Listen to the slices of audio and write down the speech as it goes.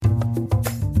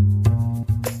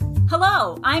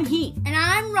Hello, I'm Heat. And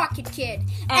I'm Rocket Kid.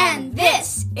 And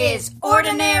this is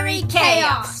Ordinary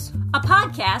Chaos, a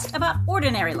podcast about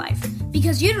ordinary life.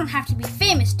 Because you don't have to be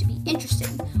famous to be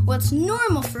interesting. What's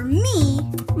normal for me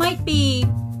might be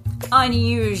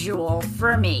unusual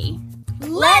for me.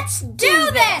 Let's do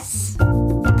this!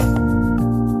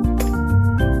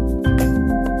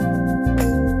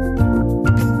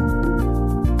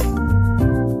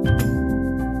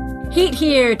 Heat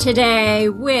here today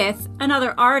with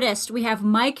another artist. We have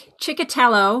Mike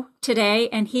Ciccatello today,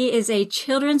 and he is a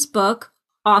children's book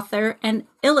author and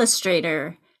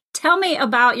illustrator. Tell me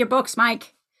about your books,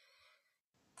 Mike.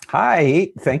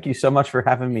 Hi, thank you so much for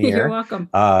having me here. You're welcome.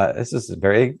 It's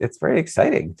very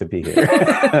exciting to be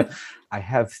here. I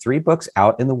have 3 books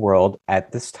out in the world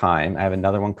at this time. I have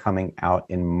another one coming out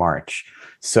in March.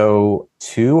 So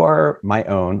 2 are my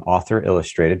own author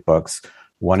illustrated books.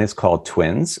 One is called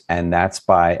Twins, and that's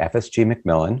by FSG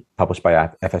Macmillan, published by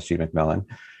FSG Macmillan.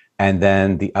 And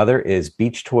then the other is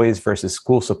Beach Toys versus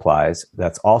School Supplies.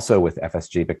 That's also with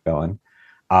FSG Macmillan.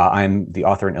 I'm the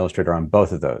author and illustrator on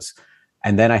both of those.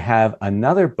 And then I have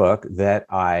another book that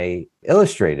I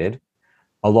illustrated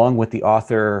along with the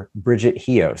author Bridget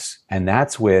Hios, and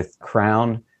that's with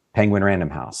Crown Penguin Random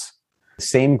House. The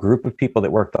same group of people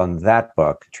that worked on that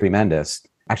book, Tremendous.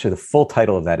 Actually, the full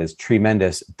title of that is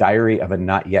Tremendous, Diary of a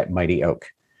Not Yet Mighty Oak.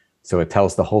 So it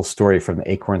tells the whole story from the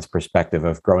acorn's perspective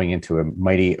of growing into a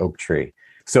mighty oak tree.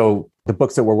 So the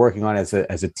books that we're working on as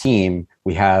a team,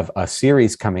 we have a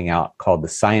series coming out called The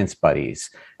Science Buddies,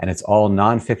 and it's all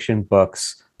nonfiction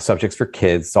books, subjects for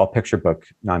kids. It's all picture book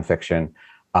nonfiction.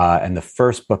 And the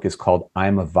first book is called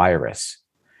I'm a Virus,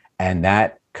 and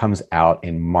that comes out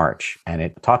in March. And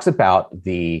it talks about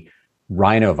the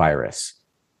rhinovirus,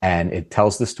 and it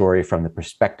tells the story from the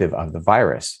perspective of the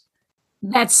virus.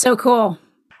 That's so cool.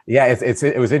 Yeah,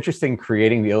 it was interesting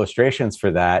creating the illustrations for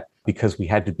that because we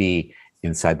had to be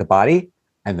inside the body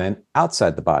and then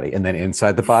outside the body and then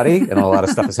inside the body, and a lot of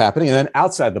stuff is happening, and then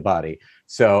outside the body.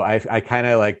 So I kind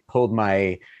of like pulled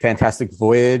my Fantastic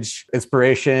Voyage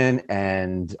inspiration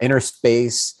and Inner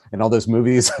Space and all those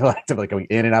movies like going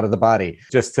in and out of the body,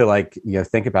 just to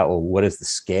think about, well, what is the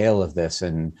scale of this?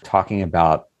 And talking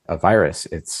about a virus,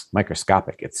 it's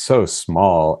microscopic. It's so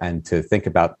small. And to think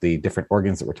about the different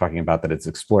organs that we're talking about that it's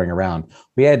exploring around,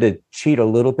 we had to cheat a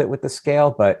little bit with the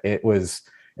scale, but it was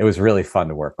really fun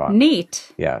to work on.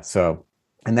 Neat. Yeah. So,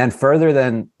 and then further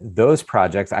than those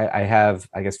projects, I have,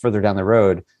 I guess, further down the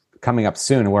road coming up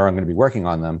soon where I'm going to be working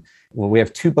on them. Well, we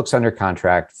have 2 books under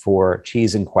contract for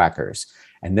Cheese and Quackers.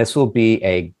 And this will be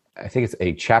I think it's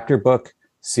a chapter book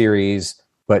series,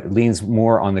 but leans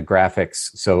more on the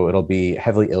graphics. So it'll be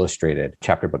heavily illustrated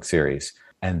chapter book series.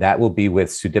 And that will be with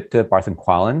Sudipta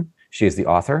Barthan-Quallen. She is the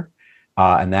author.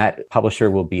 And that publisher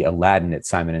will be Aladdin at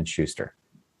Simon & Schuster.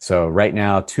 So right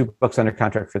now, 2 books under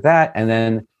contract for that. And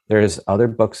then there's other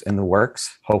books in the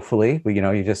works. Hopefully,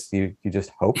 you just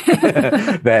hope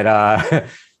that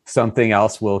something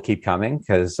else will keep coming,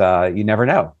 because you never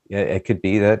know. It could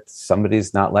be that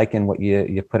somebody's not liking what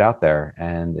you put out there.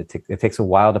 And it takes a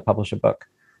while to publish a book.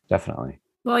 Definitely.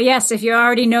 Well, yes, if you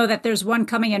already know that there's one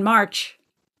coming in March.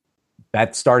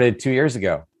 That started 2 years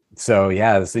ago. So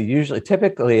yeah, so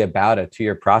typically about a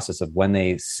 2-year process of when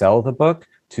they sell the book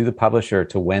to the publisher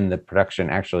to when the production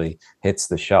actually hits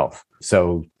the shelf.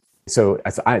 So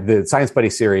the Science Buddy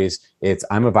series, it's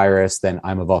I'm a Virus, then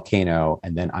I'm a Volcano,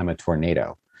 and then I'm a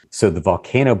Tornado. So the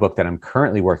Volcano book that I'm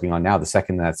currently working on now, the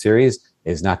second in that series,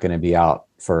 is not going to be out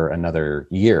for another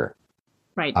year.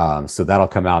 Right. So that'll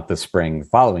come out the spring the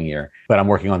following year, but I'm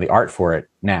working on the art for it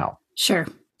now. Sure.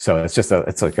 So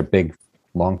it's like a big,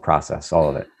 long process, all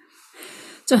of it.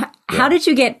 So how did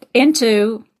you get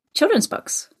into children's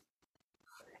books?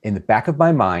 In the back of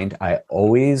my mind, I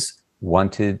always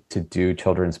wanted to do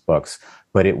children's books,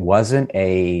 but it wasn't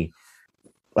I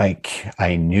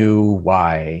knew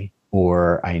why,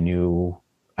 or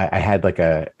I had like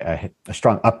a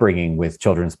strong upbringing with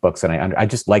children's books, and I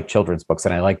just like children's books,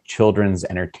 and I like children's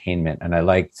entertainment, and I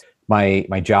liked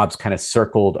my jobs kind of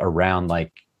circled around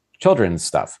like children's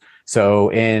stuff.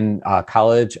 So in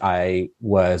college, I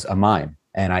was a mime,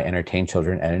 and I entertained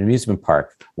children at an amusement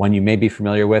park. One you may be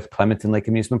familiar with, Clementon Lake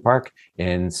Amusement Park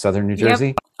in southern New Jersey.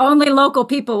 Yep. Only local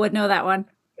people would know that one.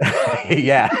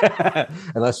 Yeah,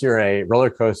 unless you're a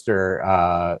roller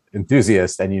coaster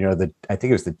enthusiast, and I think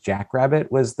it was the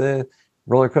Jackrabbit was the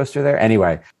roller coaster there.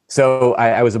 Anyway, so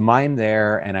I was a mime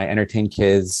there, and I entertained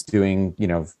kids doing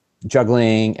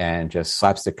juggling and just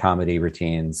slapstick comedy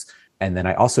routines. And then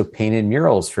I also painted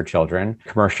murals for children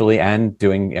commercially and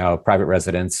doing private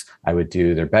residence. I would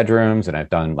do their bedrooms, and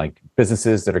I've done like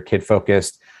businesses that are kid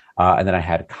focused. And then I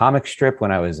had a comic strip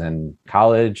when I was in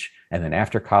college and then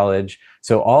after college.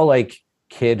 So all like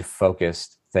kid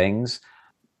focused things.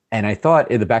 And I thought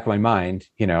in the back of my mind,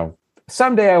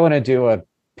 someday I want to do a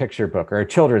picture book or a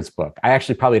children's book. I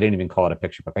actually probably didn't even call it a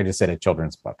picture book. I just said a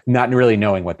children's book, not really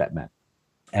knowing what that meant.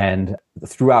 And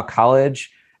throughout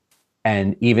college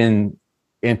and even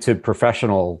into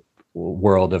professional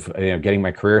world of getting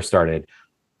my career started,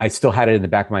 I still had it in the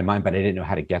back of my mind, but I didn't know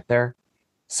how to get there.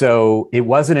 So it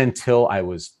wasn't until I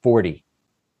was 40.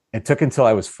 It took until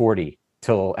I was 40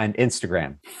 and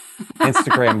Instagram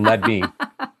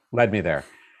led me there.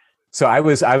 So I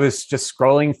was just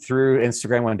scrolling through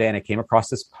Instagram one day and I came across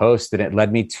this post and it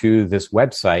led me to this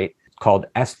website called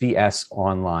SVS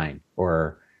Online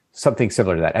or something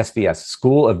similar to that, SVS,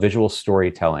 School of Visual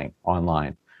Storytelling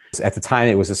Online. At the time,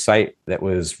 it was a site that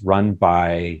was run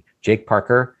by Jake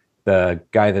Parker, the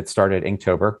guy that started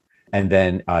Inktober, and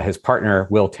then his partner,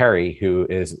 Will Terry,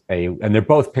 and they're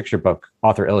both picture book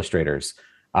author illustrators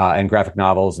and graphic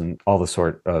novels and all the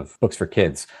sort of books for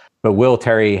kids. But Will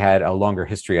Terry had a longer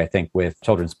history, I think, with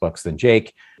children's books than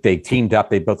Jake. They teamed up.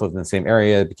 They both lived in the same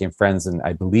area, became friends. And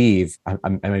I believe, I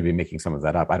may be making some of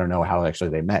that up. I don't know how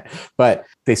actually they met. But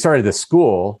they started the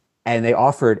school and they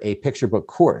offered a picture book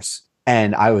course.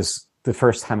 And I was the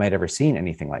first time I'd ever seen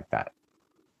anything like that.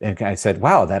 And I said,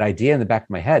 wow, that idea in the back of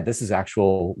my head, this is the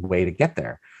actual way to get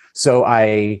there. So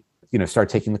I,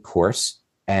 started taking the course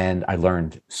and I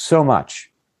learned so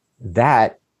much.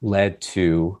 That led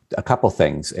to a couple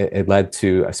things. It led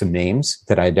to some names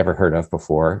that I'd never heard of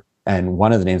before. And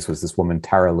one of the names was this woman,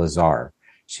 Tara Lazar.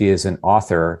 She is an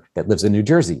author that lives in New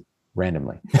Jersey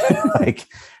randomly, like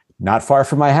not far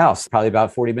from my house, probably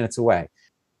about 40 minutes away.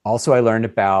 Also, I learned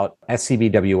about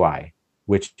SCBWI,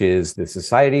 which is the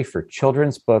Society for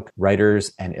Children's Book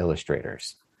Writers and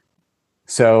Illustrators.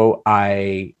 So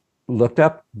I looked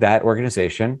up that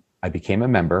organization. I became a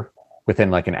member within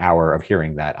like an hour of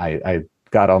hearing that. I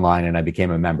got online and I became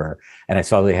a member, and I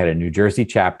saw they had a New Jersey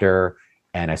chapter,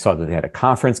 and I saw that they had a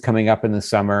conference coming up in the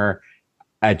summer.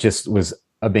 I just was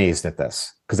amazed at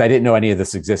this because I didn't know any of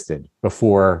this existed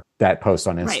before that post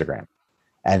on Instagram. Right.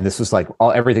 And this was like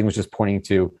everything was just pointing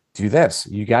to do this.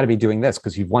 You got to be doing this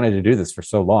because you've wanted to do this for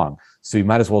so long. So you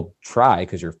might as well try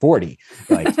because you're 40,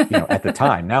 at the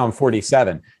time. Now I'm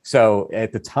 47. So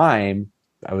at the time,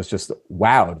 I was just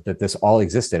wowed that this all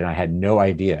existed and I had no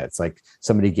idea. It's like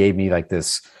somebody gave me like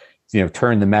this,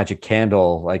 turn the magic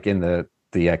candle like in the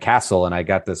castle, and I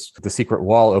got the secret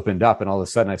wall opened up, and all of a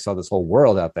sudden I saw this whole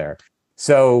world out there.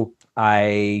 So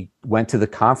I went to the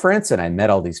conference and I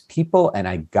met all these people and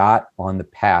I got on the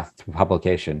path to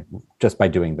publication just by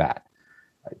doing that.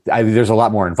 There's a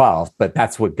lot more involved, but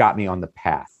that's what got me on the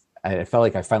path. I felt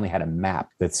like I finally had a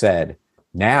map that said,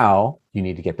 now you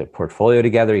need to get the portfolio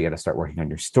together. You got to start working on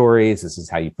your stories. This is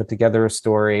how you put together a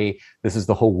story. This is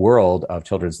the whole world of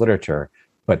children's literature.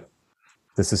 But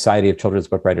the Society of Children's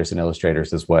Book Writers and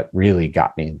Illustrators is what really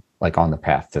got me like on the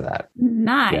path to that.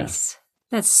 Nice.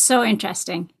 Yeah. That's so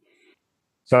interesting.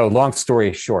 So long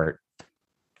story short,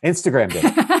 Instagram did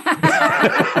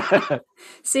it.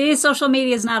 See, social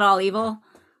media is not all evil.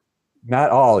 Not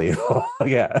all evil.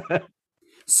 Yeah.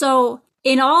 So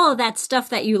in all of that stuff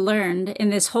that you learned in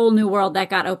this whole new world that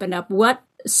got opened up, what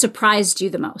surprised you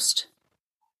the most?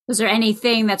 Was there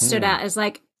anything that stood out as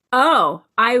like, oh,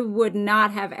 I would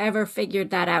not have ever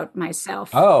figured that out myself?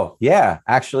 Oh, yeah.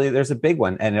 Actually, there's a big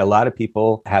one. And a lot of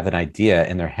people have an idea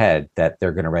in their head that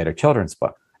they're going to write a children's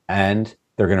book. And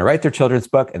they're going to write their children's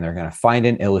book and they're going to find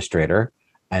an illustrator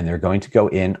and they're going to go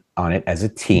in on it as a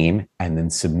team and then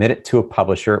submit it to a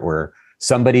publisher or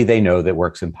somebody they know that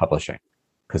works in publishing,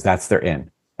 because that's their in.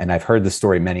 And I've heard the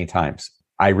story many times.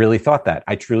 I really thought that.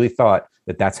 I truly thought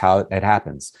that that's how it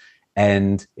happens.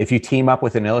 And if you team up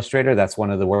with an illustrator, that's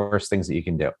one of the worst things that you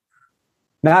can do.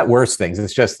 Not worst things.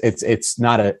 It's just, it's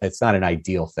not an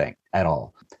ideal thing at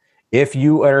all. If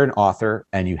you are an author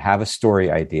and you have a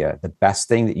story idea, the best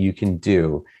thing that you can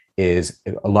do is,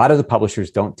 a lot of the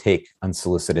publishers don't take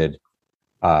unsolicited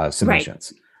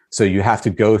submissions. Right. So you have to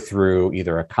go through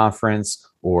either a conference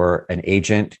or an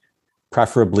agent,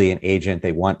 preferably an agent.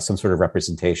 They want some sort of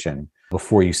representation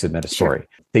before you submit a story.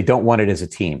 Sure. They don't want it as a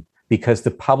team because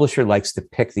the publisher likes to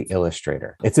pick the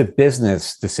illustrator. It's a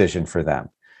business decision for them.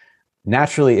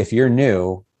 Naturally, if you're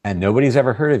new and nobody's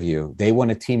ever heard of you, they want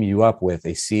to team you up with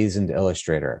a seasoned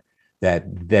illustrator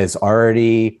that's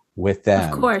already with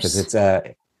them. Of course. Because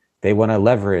they want to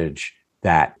leverage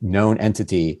that known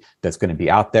entity that's going to be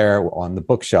out there on the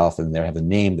bookshelf and they have a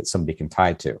name that somebody can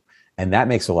tie to. And that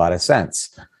makes a lot of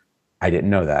sense. I didn't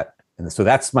know that. And so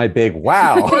that's my big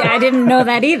wow. Yeah, I didn't know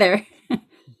that either.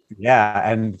 Yeah.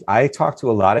 And I talked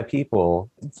to a lot of people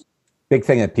big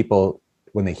thing that people,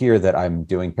 when they hear that I'm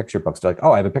doing picture books, they're like,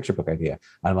 oh, I have a picture book idea.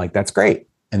 I'm like, that's great.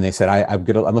 And they said,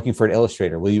 I'm looking for an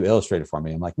illustrator. Will you illustrate it for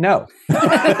me? I'm like, no.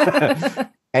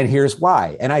 And here's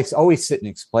why. And I always sit and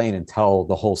explain and tell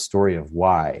the whole story of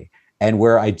why. And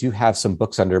where I do have some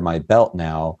books under my belt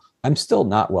now, I'm still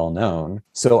not well known.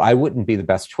 So I wouldn't be the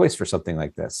best choice for something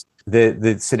like this.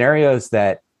 The scenarios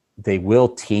that they will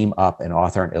team up an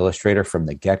author and illustrator from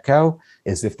the get-go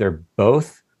is if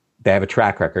they have a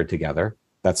track record together.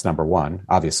 That's number one.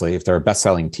 Obviously, if they're a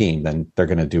best-selling team, then they're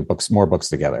going to do more books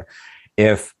together.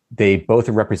 If they both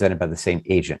are represented by the same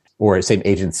agent or same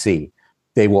agency,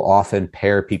 they will often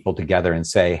pair people together and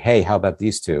say, hey, how about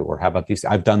these two? Or how about these?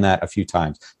 I've done that a few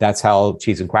times. That's how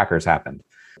Cheese and Quackers happened,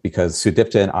 because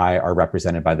Sudipta and I are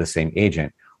represented by the same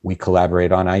agent. We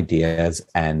collaborate on ideas,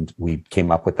 and we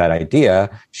came up with that idea.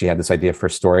 She had this idea for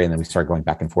a story, and then we started going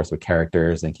back and forth with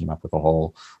characters and came up with a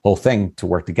whole thing to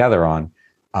work together on.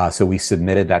 So we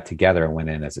submitted that together and went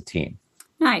in as a team.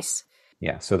 Nice.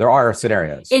 Yeah. So there are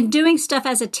scenarios. In doing stuff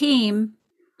as a team,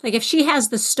 like if she has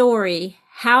the story,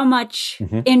 how much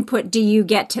input do you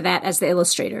get to that as the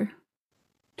illustrator?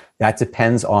 That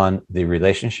depends on the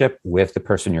relationship with the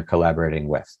person you're collaborating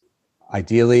with.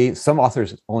 Ideally, some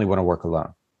authors only want to work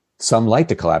alone. Some like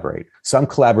to collaborate. Some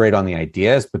collaborate on the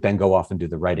ideas, but then go off and do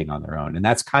the writing on their own. And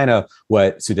that's kind of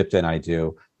what Sudipta and I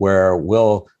do, where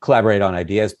we'll collaborate on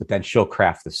ideas, but then she'll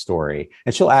craft the story.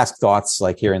 And she'll ask thoughts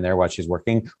like here and there while she's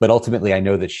working. But ultimately, I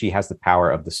know that she has the power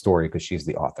of the story because she's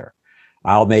the author.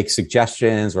 I'll make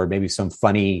suggestions or maybe some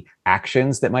funny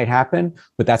actions that might happen,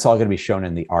 but that's all going to be shown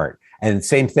in the art. And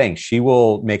same thing, she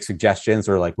will make suggestions,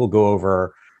 or like we'll go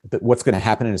over what's going to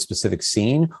happen in a specific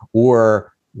scene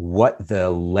or what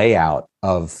the layout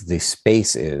of the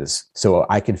space is. So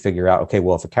I can figure out, okay,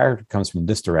 well, if a character comes from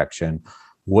this direction,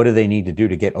 what do they need to do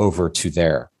to get over to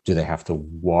there? Do they have to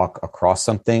walk across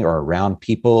something or around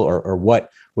people, or what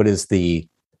is the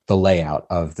layout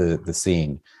of the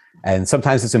scene? And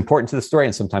sometimes it's important to the story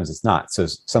and sometimes it's not. So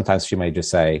sometimes she might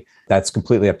just say, that's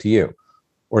completely up to you.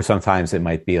 Or sometimes it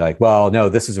might be like, well, no,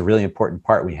 this is a really important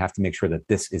part. We have to make sure that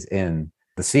this is in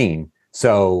the scene.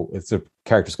 So if the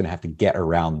character's going to have to get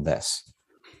around this.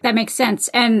 That makes sense.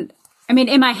 And I mean,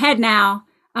 in my head now,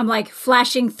 I'm like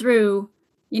flashing through,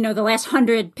 the last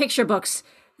 100 picture books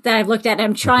that I've looked at.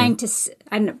 I'm trying to,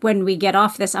 and when we get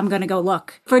off this, I'm going to go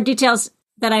look for details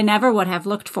that I never would have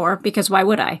looked for, because why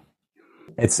would I?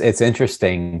 It's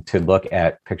interesting to look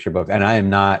at picture books, and I am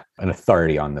not an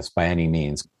authority on this by any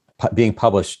means. Being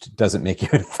published doesn't make you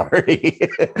an authority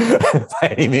by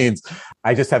any means.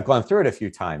 I just have gone through it a few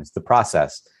times, the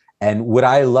process. And what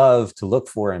I love to look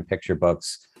for in picture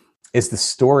books is the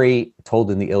story told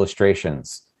in the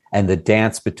illustrations and the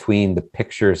dance between the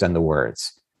pictures and the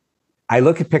words. I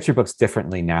look at picture books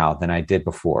differently now than I did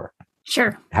before.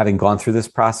 Sure. Having gone through this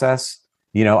process,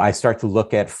 I start to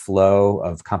look at flow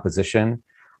of composition.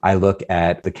 I look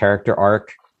at the character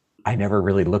arc. I never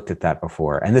really looked at that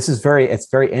before. And it's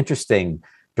very interesting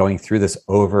going through this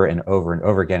over and over and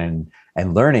over again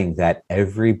and learning that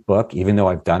every book, even though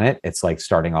I've done it, it's like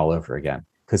starting all over again,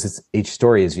 because each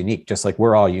story is unique, just like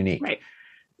we're all unique. Right.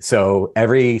 So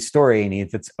every story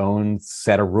needs its own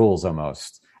set of rules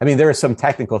almost. I mean, there are some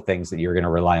technical things that you're going to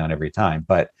rely on every time,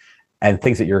 and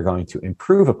things that you're going to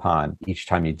improve upon each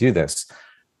time you do this.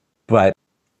 But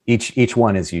each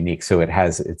one is unique. So it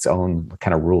has its own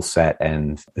kind of rule set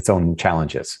and its own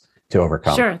challenges to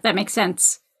overcome. Sure, that makes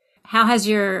sense. How has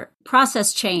your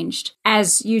process changed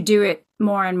as you do it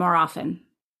more and more often?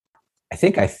 I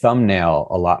think I thumbnail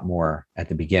a lot more at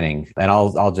the beginning, and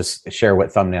I'll just share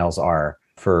what thumbnails are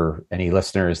for any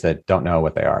listeners that don't know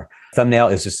what they are. Thumbnail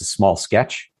is just a small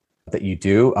sketch that you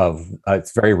do of,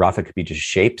 it's very rough. It could be just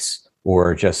shapes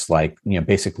or just like,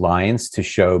 basic lines to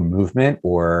show movement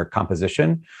or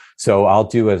composition. So I'll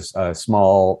do a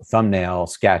small thumbnail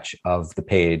sketch of the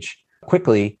page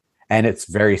quickly, and it's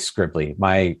very scribbly.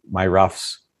 My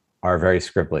roughs are very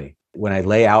scribbly. When I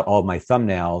lay out all of my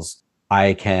thumbnails,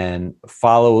 I can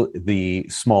follow the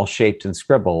small shapes and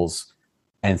scribbles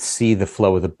and see the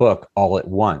flow of the book all at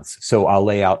once. So I'll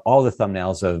lay out all the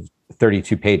thumbnails of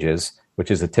 32 pages,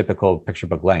 which is a typical picture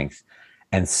book length,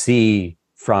 and see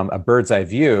from a bird's eye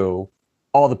view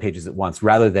all the pages at once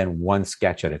rather than one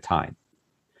sketch at a time.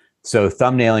 So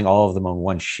thumbnailing all of them on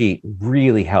one sheet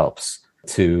really helps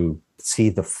to see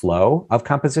the flow of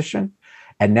composition.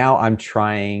 And now I'm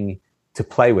trying to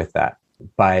play with that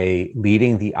by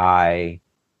leading the eye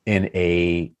in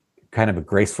a kind of a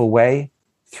graceful way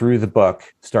through the book,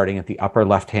 starting at the upper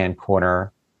left-hand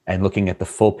corner and looking at the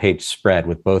full page spread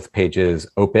with both pages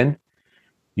open.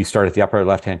 You start at the upper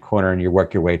left-hand corner and you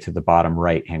work your way to the bottom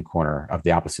right-hand corner of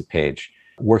the opposite page.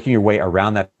 working your way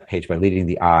around that page by leading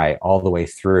the eye all the way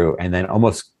through, and then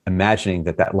almost imagining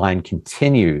that that line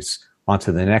continues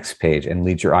onto the next page and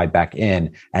leads your eye back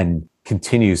in and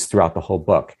continues throughout the whole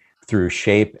book through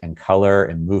shape and color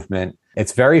and movement.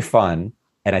 It's very fun.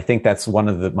 And I think that's one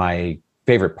of my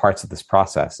favorite parts of this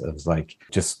process, of like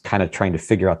just kind of trying to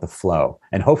figure out the flow.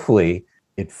 And hopefully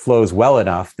it flows well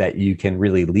enough that you can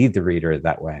really lead the reader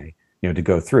that way, to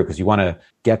go through, because you want to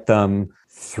get them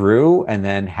through and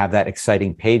then have that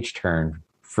exciting page turn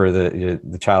for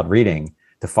the child reading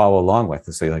to follow along with.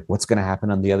 To say, like, what's going to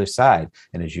happen on the other side?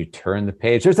 And as you turn the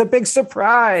page, there's a big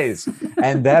surprise.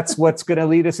 And that's what's going to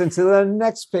lead us into the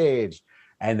next page.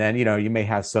 And then, you may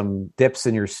have some dips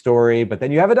in your story, but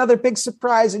then you have another big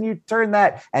surprise and you turn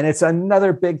that and it's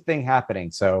another big thing happening.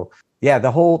 So yeah,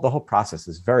 the whole process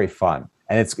is very fun.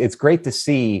 And it's great to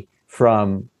see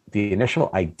from the initial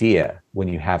idea when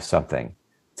you have something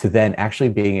to then actually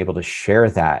being able to share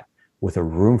that with a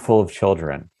room full of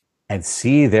children and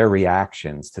see their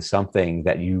reactions to something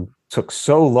that you took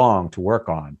so long to work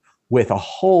on with a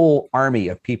whole army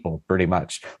of people, pretty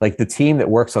much like the team that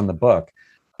works on the book.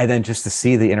 And then just to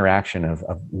see the interaction of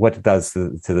what it does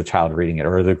to the child reading it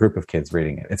or the group of kids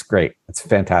reading it. It's great. It's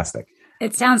fantastic.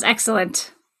 It sounds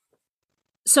excellent.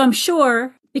 So I'm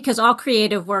sure, because all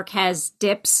creative work has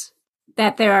dips,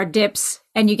 that there are dips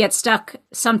and you get stuck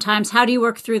sometimes. How do you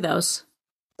work through those?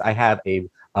 I have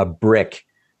a brick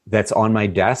that's on my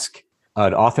desk.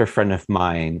 An author friend of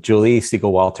mine, Julie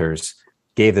Siegel Walters,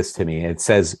 gave this to me. It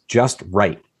says, "Just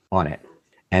write" on it.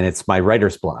 And it's my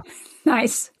writer's block.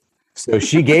 Nice. So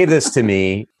she gave this to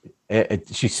me.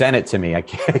 She sent it to me. I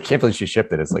can't believe she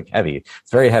shipped it. It's like heavy.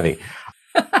 It's very heavy.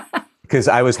 Because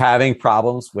I was having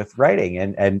problems with writing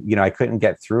and I couldn't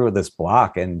get through this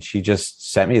block. And she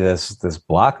just sent me this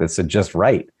block that said, "Just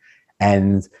write."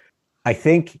 And I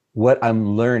think what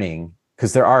I'm learning,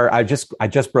 because I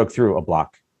just broke through a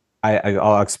block.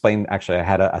 I'll explain. Actually, I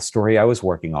had a story I was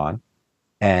working on.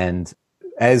 And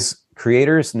as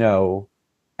creators know,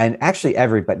 and actually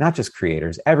but not just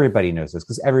creators, everybody knows this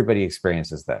because everybody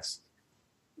experiences this.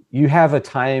 You have a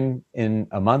time in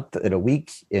a month, in a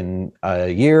week, in a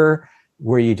year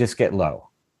where you just get low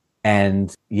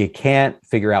and you can't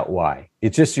figure out why. You're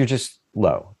just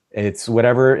low. It's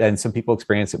whatever. And some people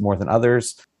experience it more than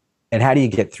others. And how do you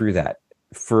get through that?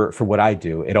 For what I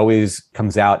do, it always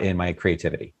comes out in my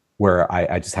creativity where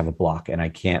I just have a block and I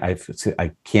can't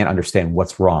understand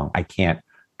what's wrong. I can't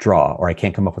draw or I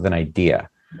can't come up with an idea.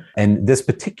 And this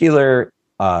particular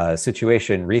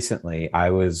situation recently, I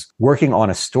was working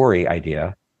on a story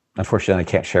idea. Unfortunately, I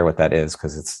can't share what that is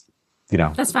because it's,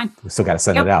 that's fine. We still got to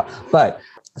send it out. But I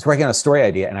was working on a story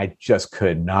idea and I just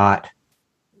could not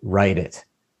write it.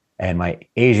 And my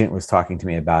agent was talking to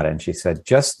me about it. And she said,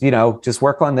 just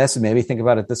work on this and maybe think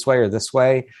about it this way or this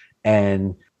way.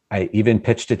 And I even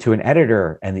pitched it to an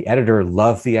editor and the editor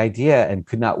loved the idea and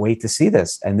could not wait to see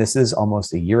this. And this is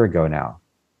almost a year ago now.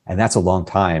 And that's a long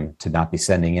time to not be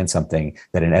sending in something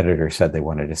that an editor said they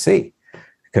wanted to see,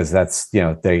 because that's,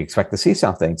 they expect to see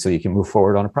something so you can move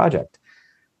forward on a project.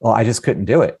 Well, I just couldn't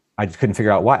do it. I just couldn't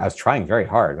figure out why. I was trying very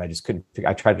hard.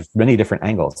 I tried many different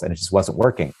angles and it just wasn't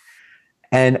working.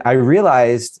 And I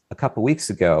realized a couple of weeks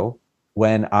ago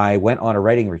when I went on a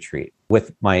writing retreat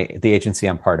with the agency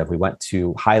I'm part of. We went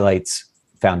to Highlights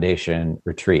Foundation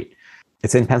retreat.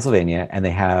 It's in Pennsylvania, and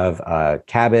they have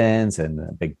cabins and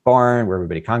a big barn where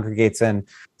everybody congregates in.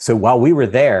 So while we were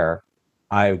there,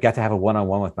 I got to have a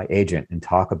one-on-one with my agent and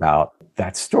talk about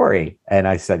that story. And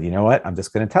I said, you know what? I'm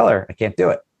just going to tell her I can't do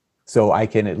it, so I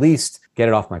can at least get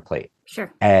it off my plate.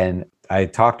 Sure. And I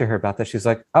talked to her about that. She's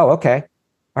like, "Oh, okay.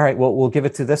 All right. Well, we'll give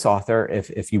it to this author.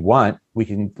 If you want, we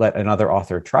can let another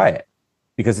author try it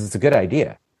because it's a good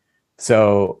idea."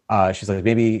 So she's like,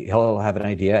 maybe he'll have an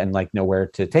idea and know where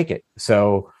to take it.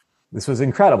 So this was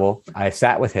incredible. I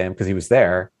sat with him because he was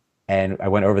there and I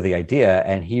went over the idea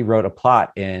and he wrote a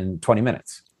plot in 20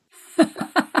 minutes.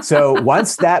 So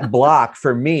once that block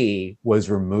for me was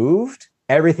removed,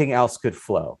 everything else could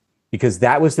flow, because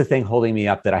that was the thing holding me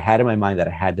up that I had in my mind that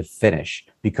I had to finish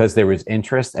because there was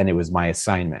interest and it was my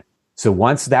assignment. So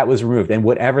once that was removed, and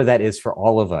whatever that is for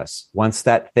all of us, once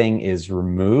that thing is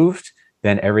removed,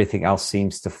 then everything else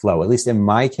seems to flow. At least in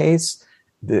my case,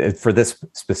 for this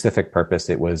specific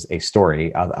purpose, it was a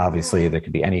story. Obviously, there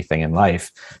could be anything in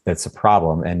life that's a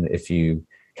problem. And if you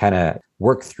kind of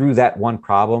work through that one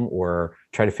problem or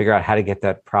try to figure out how to get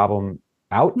that problem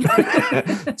out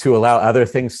to allow other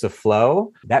things to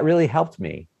flow, that really helped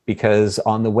me, because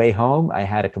on the way home, I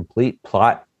had a complete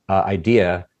plot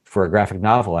idea for a graphic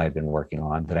novel I had been working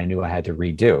on that I knew I had to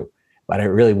redo. But I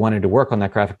really wanted to work on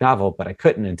that graphic novel, but I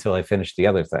couldn't until I finished the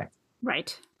other thing.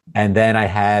 Right. And then I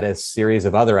had a series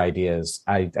of other ideas.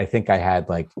 I think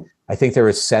I think there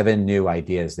were 7 new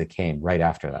ideas that came right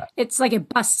after that. It's like it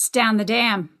busts down the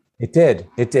dam. It did.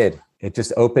 It did. It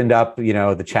just opened up,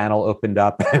 the channel opened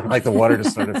up and like the water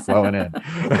just started flowing in.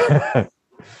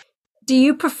 Do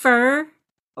you prefer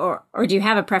or do you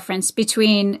have a preference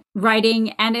between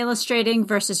writing and illustrating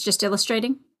versus just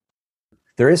illustrating?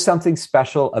 There is something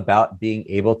special about being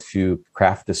able to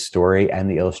craft the story and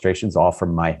the illustrations all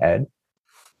from my head.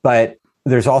 But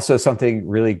there's also something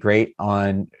really great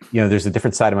there's a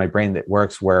different side of my brain that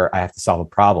works where I have to solve a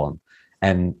problem.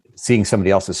 And seeing somebody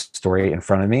else's story in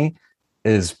front of me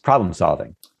is problem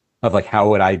solving of like,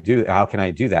 how can I do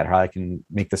that? How I can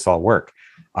make this all work?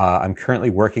 I'm currently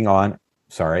working on,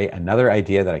 another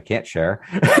idea that I can't share,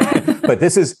 but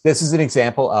this is an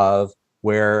example of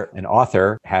where an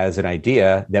author has an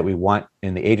idea that we want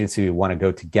in the agency, we want to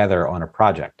go together on a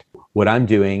project. What I'm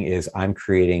doing is I'm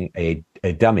creating a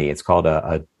dummy. It's called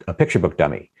a picture book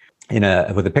dummy.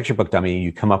 With a picture book dummy,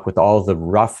 you come up with all the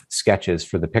rough sketches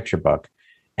for the picture book,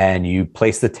 and you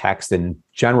place the text in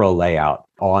general layout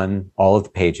on all of the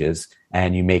pages,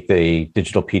 and you make the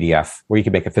digital PDF, where you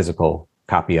can make a physical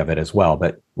copy of it as well,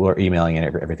 but we're emailing and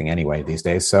everything anyway these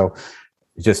days. So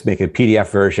just make a PDF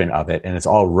version of it, and it's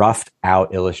all roughed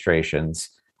out illustrations.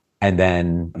 And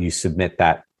then you submit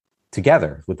that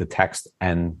together with the text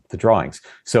and the drawings.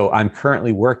 So I'm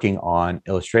currently working on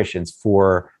illustrations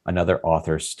for another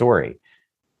author's story.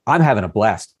 I'm having a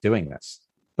blast doing this,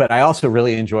 but I also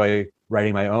really enjoy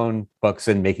writing my own books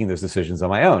and making those decisions on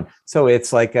my own. So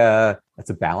it's like it's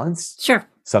a balance. Sure.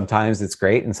 Sometimes it's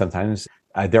great, and sometimes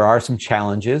there are some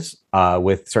challenges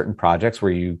with certain projects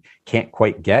where you can't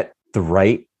quite get the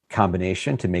right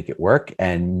combination to make it work.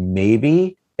 And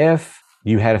maybe if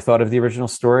you had a thought of the original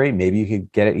story, maybe you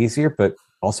could get it easier, but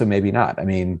also maybe not. I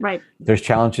mean, right. There's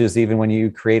challenges even when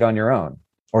you create on your own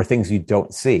or things you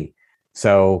don't see.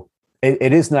 So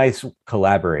it is nice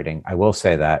collaborating, I will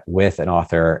say that, with an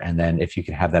author. And then if you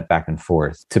can have that back and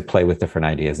forth to play with different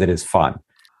ideas, it is fun.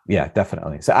 Yeah,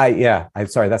 definitely. So I'm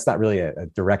sorry, that's not really a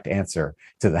direct answer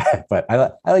to that, but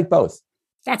I like both.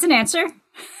 That's an answer.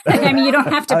 I mean, you don't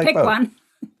have to pick both. one.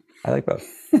 I like both.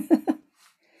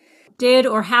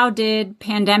 How did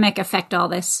pandemic affect all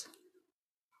this?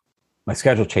 My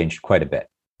schedule changed quite a bit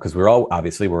because we're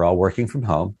all working from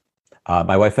home.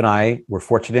 My wife and I were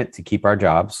fortunate to keep our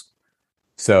jobs.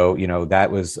 So, that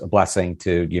was a blessing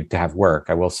to have work.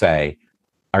 I will say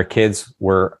our kids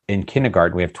were in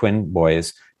kindergarten. We have twin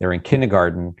boys. They're in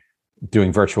kindergarten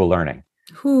doing virtual learning.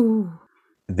 Ooh.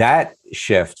 That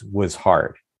shift was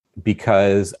hard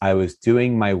because I was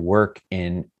doing my work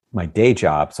in my day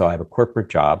job. So I have a corporate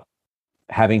job.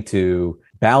 Having to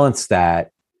balance the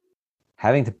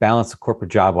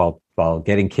corporate job while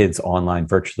getting kids online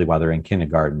virtually while they're in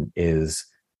kindergarten is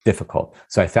difficult.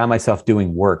 So I found myself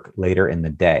doing work later in the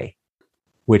day,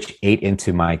 which ate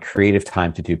into my creative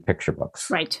time to do picture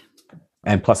books. Right.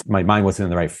 And plus my mind wasn't in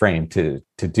the right frame to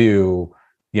do,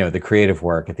 the creative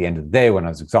work at the end of the day when I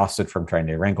was exhausted from trying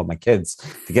to wrangle my kids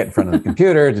to get in front of the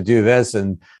computer to do this.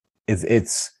 And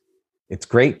it's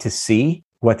great to see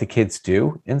what the kids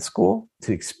do in school,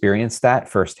 to experience that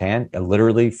firsthand, a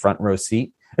literally front row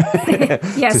seat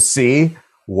Yes. to see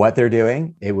what they're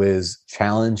doing. It was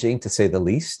challenging to say the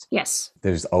least. Yes.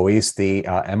 There's always is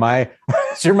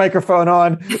your microphone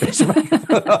on? Is your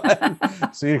microphone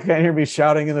on? So you can't hear me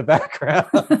shouting in the background.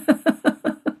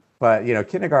 But,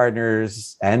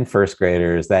 kindergartners and first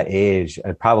graders, that age,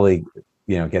 it probably,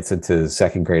 gets into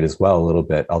second grade as well a little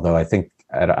bit. Although I think,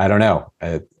 I don't know,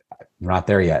 I'm not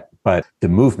there yet. But the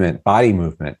movement, body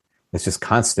movement, it's just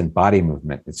constant body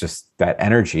movement. It's just that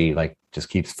energy, just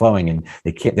keeps flowing, and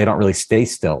they don't really stay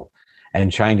still.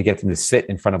 And trying to get them to sit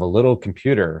in front of a little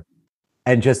computer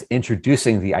and just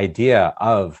introducing the idea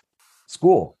of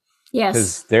school. Yes.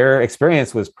 Because their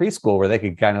experience was preschool where they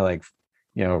could kind of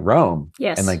roam.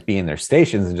 Yes. And be in their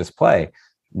stations and just play.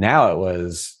 Now it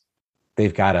was,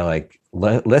 they've got to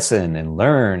listen and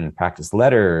learn and practice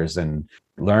letters and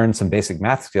learn some basic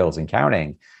math skills and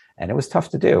counting. And it was tough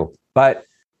to do. But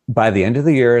by the end of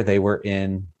the year, they were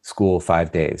in school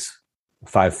 5 days,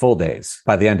 5 full days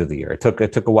by the end of the year. It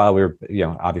took a while. We were,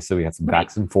 obviously we had some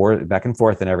back and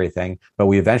forth and everything, but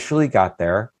we eventually got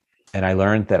there. And I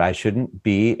learned that I shouldn't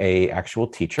be a actual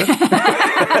teacher.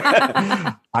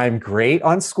 I'm great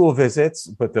on school visits,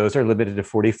 but those are limited to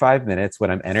 45 minutes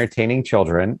when I'm entertaining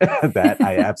children that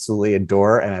I absolutely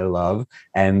adore and I love.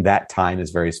 And that time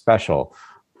is very special.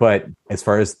 But as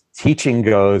far as teaching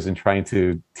goes and trying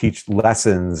to teach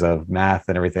lessons of math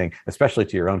and everything, especially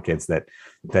to your own kids that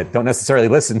don't necessarily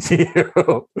listen to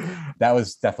you, that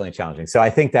was definitely challenging. So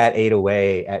I think that ate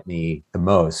away at me the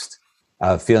most,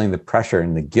 feeling the pressure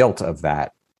and the guilt of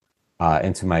that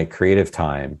into my creative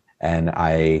time. And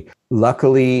I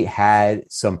luckily had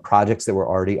some projects that were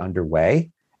already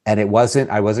underway. And I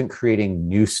wasn't creating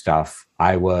new stuff.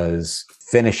 I was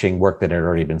finishing work that had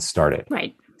already been started.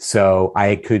 Right. So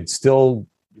I could still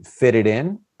fit it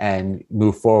in and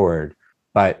move forward.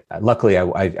 But luckily,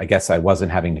 I guess I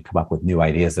wasn't having to come up with new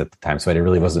ideas at the time. So it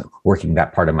really wasn't working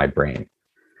that part of my brain.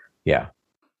 Yeah.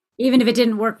 Even if it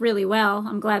didn't work really well,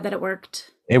 I'm glad that it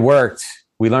worked. It worked.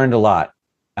 We learned a lot.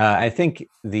 I think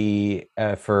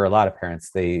for a lot of parents,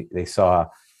 they saw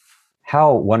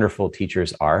how wonderful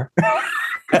teachers are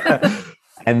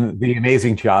and the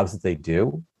amazing jobs that they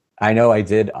do. I know I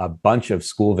did a bunch of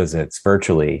school visits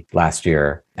virtually last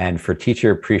year, and for teacher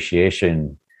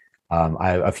appreciation,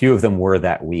 a few of them were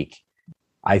that week.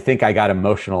 I think I got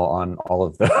emotional on all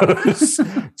of those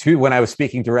when I was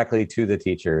speaking directly to the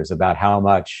teachers about how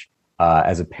much,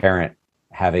 as a parent,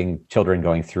 having children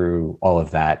going through all of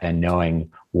that and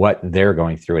knowing what they're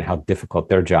going through and how difficult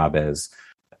their job is.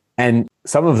 And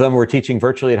some of them were teaching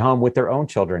virtually at home with their own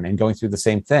children and going through the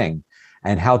same thing,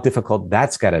 and how difficult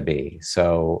that's got to be.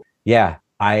 So yeah,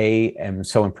 I am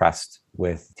so impressed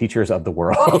with teachers of the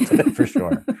world for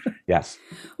sure. Yes.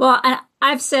 Well,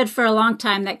 I've said for a long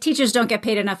time that teachers don't get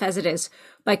paid enough as it is,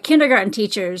 but kindergarten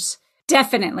teachers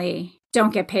definitely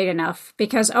don't get paid enough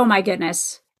because, oh my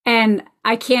goodness. And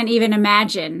I can't even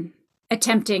imagine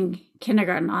attempting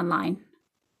kindergarten online.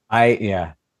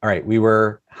 Yeah. All right. We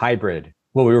were hybrid.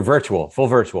 Well, we were virtual, full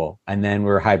virtual, and then we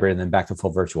were hybrid and then back to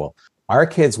full virtual. Our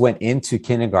kids went into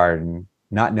kindergarten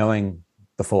not knowing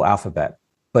the full alphabet,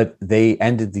 but they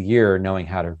ended the year knowing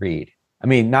how to read. I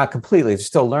mean, not completely, they're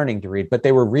still learning to read, but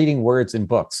they were reading words in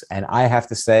books. And I have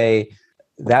to say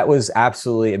that was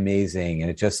absolutely amazing. And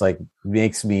it just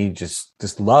makes me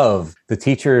just love the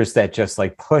teachers that just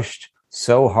pushed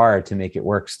so hard to make it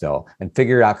work still and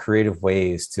figure out creative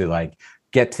ways to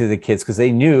get to the kids, because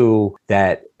they knew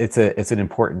that it's an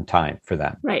important time for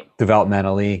them. Right.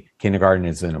 Developmentally, kindergarten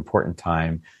is an important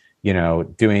time.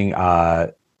 Doing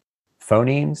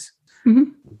phonemes, mm-hmm.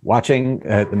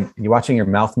 watching your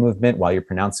mouth movement while you're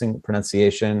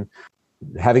pronunciation,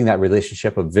 having that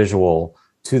relationship of visual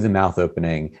to the mouth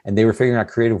opening. And they were figuring out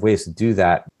creative ways to do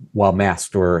that while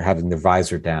masked or having their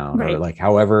visor down, right.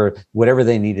 Or whatever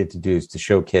they needed to do to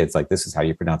show kids, this is how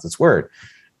you pronounce this word.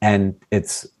 And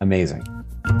it's amazing.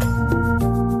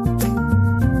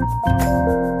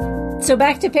 So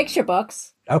back to picture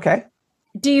books. Okay.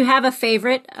 Do you have a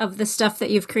favorite of the stuff that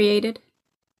you've created?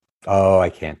 Oh, I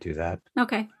can't do that.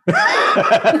 Okay.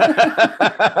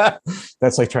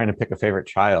 That's like trying to pick a favorite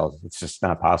child. It's just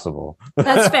not possible.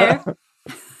 That's fair.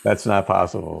 That's not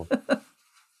possible.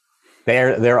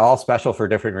 They're all special for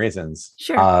different reasons.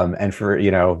 Sure. And for,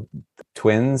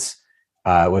 Twins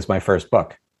was my first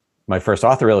book. My first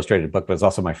author illustrated book, but it's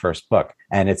also my first book.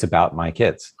 And it's about my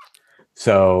kids.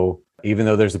 So even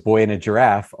though there's a boy and a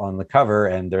giraffe on the cover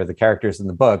and they're the characters in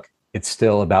the book, it's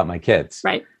still about my kids.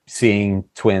 Right. Seeing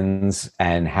twins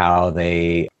and how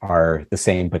they are the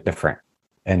same but different.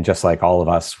 And just like all of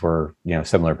us were,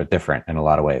 similar but different in a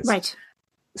lot of ways. Right.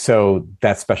 So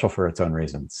that's special for its own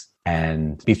reasons.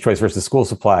 And Beach Toys versus School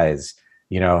Supplies,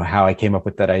 how I came up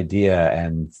with that idea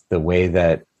and the way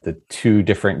that the two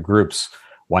different groups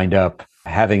wind up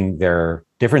having their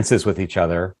differences with each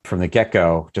other from the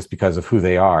get-go just because of who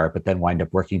they are, but then wind up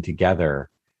working together.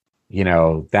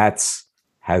 That's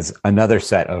has another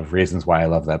set of reasons why I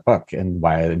love that book and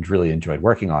why I really enjoyed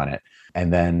working on it.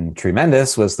 And then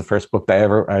Tremendous was the first book that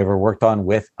I ever worked on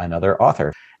with another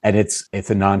author. And it's a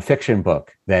nonfiction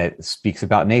book that speaks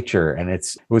about nature. And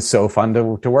it was so fun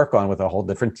to work on with a whole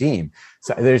different team.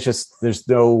 So there's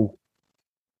no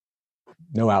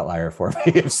outlier for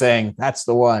me of saying that's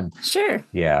the one. Sure.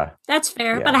 Yeah. That's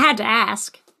fair. Yeah. But I had to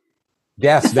ask.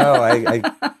 Yes. No,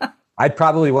 I'd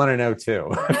probably want to know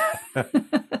too.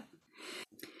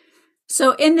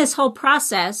 So in this whole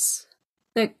process,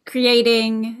 the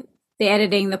creating, the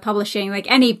editing, the publishing,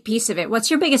 any piece of it, what's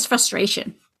your biggest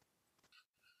frustration?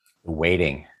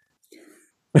 Waiting.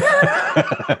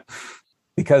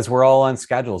 Because we're all on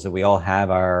schedules and we all have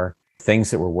our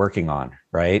things that we're working on,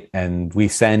 right? And we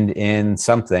send in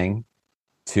something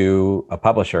to a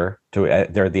publisher,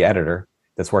 they're the editor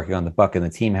that's working on the book, and the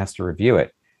team has to review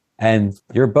it. And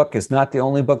your book is not the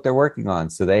only book they're working on.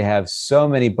 So they have so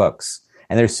many books.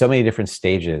 And there's so many different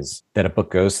stages that a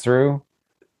book goes through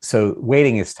So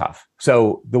waiting is tough.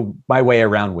 So my way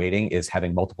around waiting is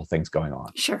having multiple things going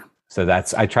on. Sure. So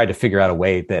I tried to figure out a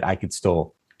way that I could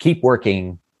still keep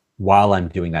working while I'm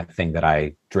doing that thing that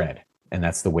I dread. And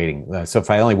that's the waiting. So if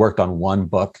I only worked on one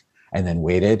book and then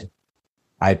waited,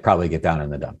 I'd probably get down in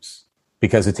the dumps,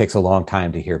 because it takes a long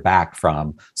time to hear back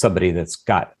from somebody that's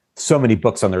got so many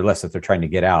books on their list that they're trying to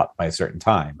get out by a certain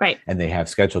time. Right. And they have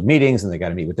scheduled meetings and they got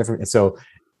to meet with different. And so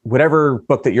whatever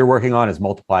book that you're working on is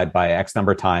multiplied by X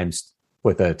number of times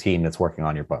with a team that's working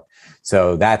on your book.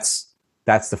 So that's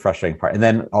the frustrating part. And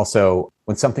then also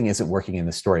when something isn't working in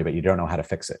the story, but you don't know how to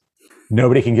fix it,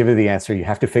 nobody can give you the answer. You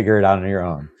have to figure it out on your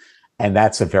own. And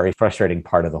that's a very frustrating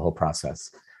part of the whole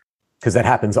process, because that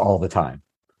happens all the time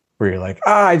where you're like,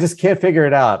 I just can't figure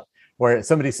it out. Where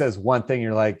somebody says one thing,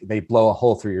 you're like, they blow a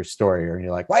hole through your story, and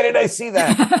you're like, why did I see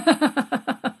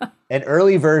that? An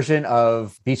early version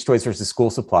of Beach Toys versus School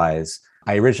Supplies,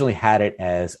 I originally had it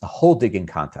as a hole digging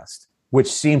contest,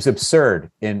 which seems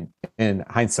absurd in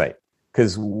hindsight,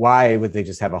 because why would they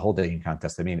just have a hole digging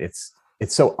contest? I mean, it's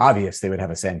so obvious they would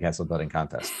have a sandcastle building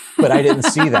contest, but I didn't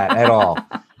see that at all.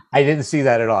 I didn't see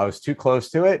that at all. I was too close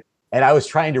to it. And I was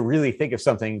trying to really think of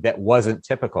something that wasn't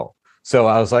typical. So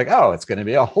I was like, it's going to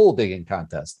be a hole digging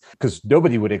contest, because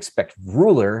nobody would expect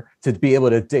Ruler to be able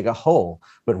to dig a hole,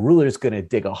 but Ruler's going to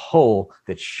dig a hole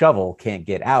that Shovel can't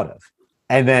get out of.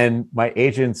 And then my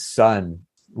agent's son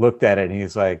looked at it and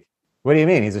he's like, what do you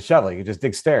mean? He's a shovel. He can just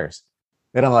dig stairs.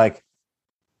 And I'm like,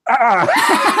 how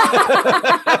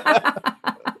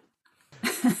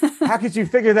could you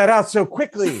figure that out so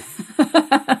quickly?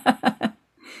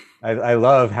 I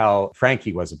love how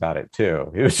Frankie was about it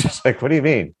too. He was just like, what do you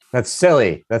mean? That's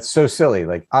silly. That's so silly.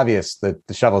 Like, obvious that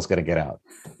the shovel's going to get out.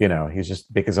 He's just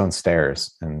make his own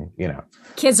stairs. And,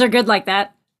 kids are good like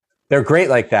that. They're great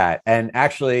like that. And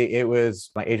actually it was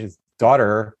my agent's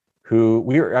daughter who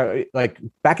we were like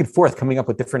back and forth coming up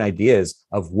with different ideas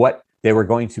of what they were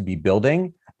going to be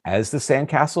building as the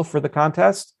sandcastle for the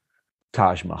contest.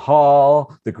 Taj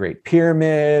Mahal, the Great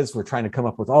Pyramids. We're trying to come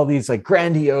up with all these like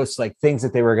grandiose like things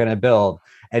that they were going to build.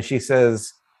 And she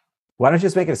says, why don't you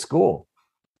just make it a school?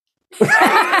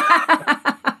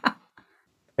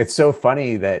 It's so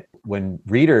funny that when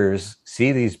readers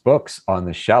see these books on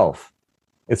the shelf,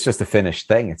 it's just a finished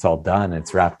thing. It's all done.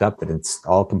 It's wrapped up and it's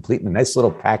all complete in a nice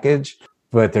little package.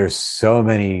 But there's so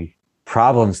many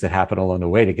problems that happen along the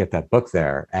way to get that book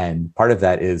there. And part of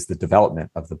that is the development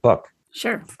of the book.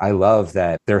 Sure. I love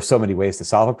that there are so many ways to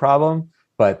solve a problem,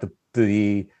 but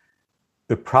the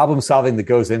problem solving that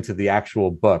goes into the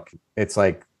actual book, it's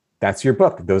like, that's your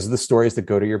book. Those are the stories that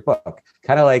go to your book.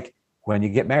 Kind of like when you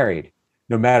get married,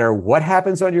 no matter what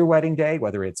happens on your wedding day,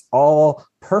 whether it's all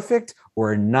perfect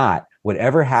or not,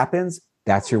 whatever happens,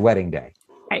 that's your wedding day.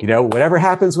 Right. Whatever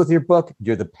happens with your book,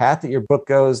 you're the path that your book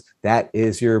goes, that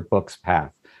is your book's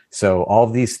path. So all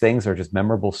of these things are just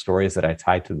memorable stories that I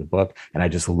tied to the book. And I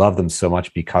just love them so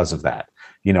much because of that.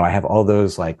 I have all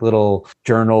those like little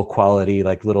journal quality,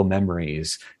 like little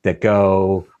memories that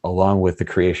go along with the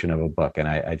creation of a book. And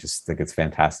I just think it's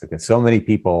fantastic. And so many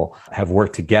people have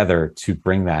worked together to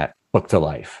bring that book to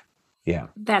life. Yeah.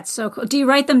 That's so cool. Do you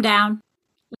write them down?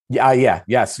 Yeah.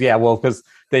 Yes. Yeah. Well, because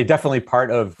they're definitely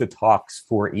part of the talks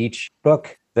for each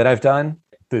book that I've done.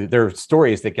 There are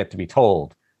stories that get to be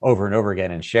told over and over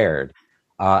again and shared.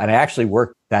 And I actually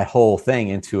worked that whole thing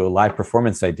into a live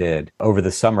performance I did over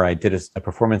the summer. I did a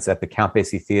performance at the Count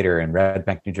Basie Theater in Red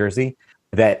Bank, New Jersey,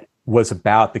 that was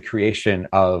about the creation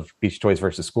of Beach Toys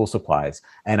versus School Supplies.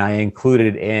 And I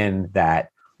included in that,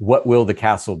 what will the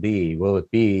castle be? Will it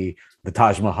be the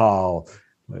Taj Mahal?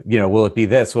 Will it be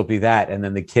this? Will it be that? And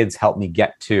then the kids helped me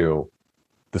get to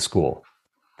the school.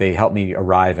 They helped me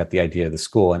arrive at the idea of the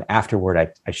school. And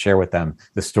afterward, I share with them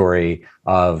the story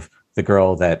of the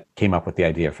girl that came up with the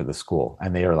idea for the school.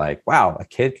 And they were like, wow, a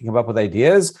kid can come up with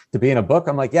ideas to be in a book?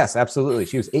 I'm like, yes, absolutely.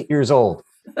 She was 8 years old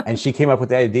and she came up with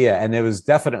the idea, and it was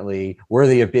definitely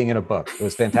worthy of being in a book. It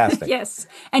was fantastic. Yes.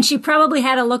 And she probably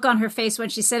had a look on her face when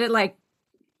she said it like,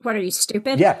 what, are you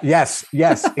stupid? Yeah. Yes,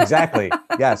 exactly.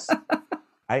 Yes.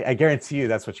 I guarantee you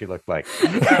that's what she looked like.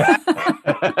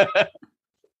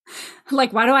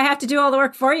 Like, why do I have to do all the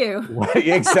work for you?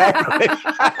 Exactly.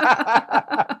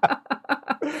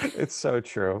 It's so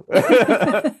true.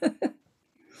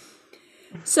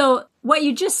 So what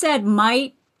you just said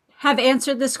might have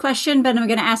answered this question, but I'm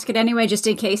going to ask it anyway, just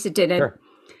in case it didn't. Sure.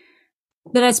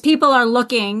 That as people are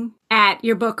looking at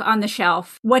your book on the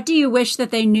shelf, what do you wish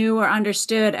that they knew or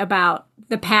understood about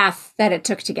the path that it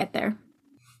took to get there?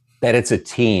 That it's a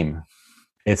team.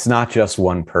 It's not just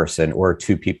one person or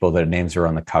two people that names are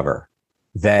on the cover.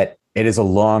 That it is a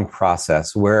long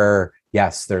process where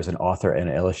Yes, there's an author and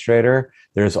an illustrator.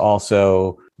 There's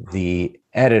also the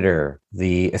editor,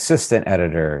 the assistant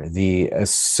editor, the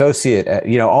associate,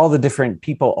 all the different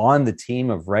people on the team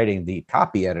of writing, the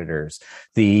copy editors,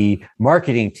 the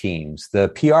marketing teams, the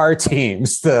PR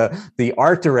teams, the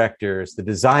art directors, the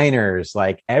designers,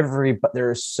 like there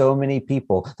are so many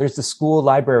people. There's the school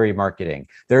library marketing.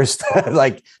 There's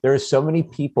there are so many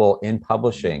people in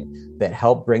publishing that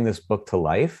help bring this book to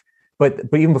life. But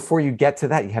even before you get to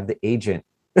that, you have the agent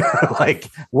like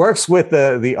works with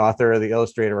the author or the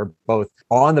illustrator or both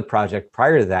on the project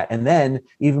prior to that. And then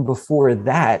even before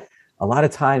that, a lot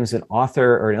of times an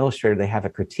author or an illustrator, they have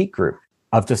a critique group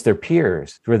of just their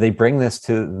peers where they bring this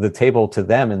to the table to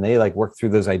them and they like work through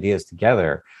those ideas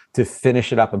together to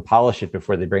finish it up and polish it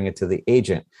before they bring it to the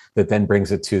agent that then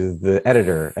brings it to the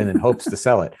editor and then hopes to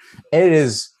sell it. It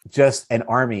is just an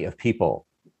army of people.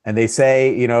 And they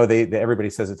say, everybody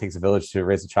says it takes a village to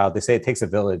raise a child. They say it takes a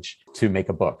village to make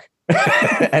a book.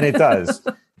 And it does.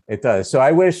 It does. So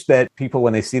I wish that people,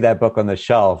 when they see that book on the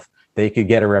shelf, they could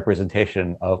get a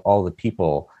representation of all the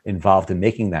people involved in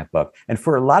making that book. And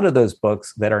for a lot of those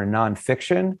books that are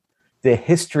nonfiction, the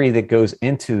history that goes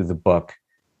into the book,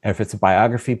 if it's a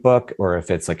biography book or if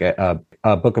it's like a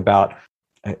book about,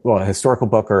 a historical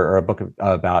book or a book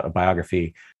about a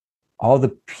biography, all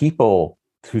the people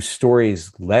whose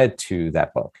stories led to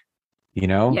that book,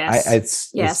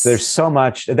 Yes. There's so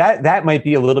much that might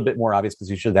be a little bit more obvious because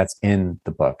usually that's in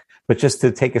the book, but just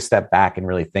to take a step back and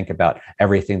really think about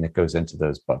everything that goes into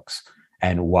those books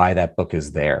and why that book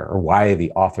is there or why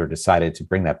the author decided to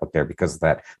bring that book there because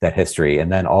of that history.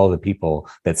 And then all the people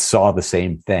that saw the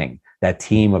same thing, that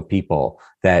team of people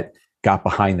that got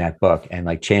behind that book and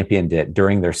like championed it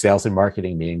during their sales and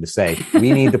marketing meeting to say,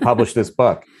 we need to publish this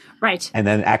book. Right. And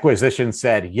then acquisition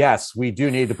said, yes, we do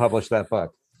need to publish that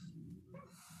book.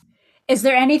 Is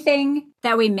there anything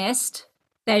that we missed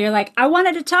that you're like, I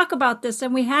wanted to talk about this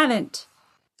and we haven't?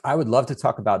 I would love to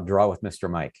talk about Draw with Mr.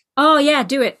 Mike. Oh yeah,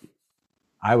 do it.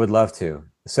 I would love to.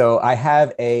 So I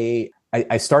have I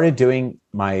started doing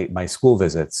my school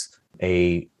visits,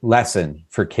 a lesson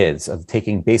for kids of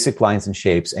taking basic lines and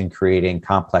shapes and creating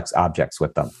complex objects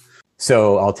with them.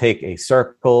 So I'll take a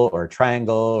circle or a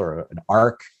triangle or an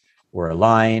arc or a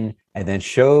line and then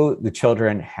show the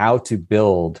children how to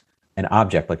build an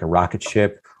object like a rocket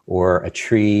ship or a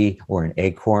tree or an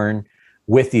acorn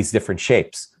with these different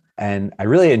shapes. And I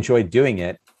really enjoyed doing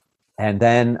it. And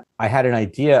then I had an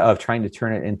idea of trying to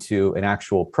turn it into an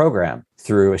actual program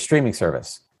through a streaming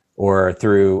service or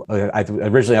through,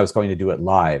 originally I was going to do it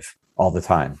live all the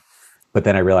time, but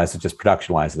then I realized that just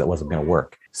production-wise that wasn't going to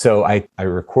work. So I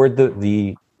record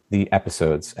the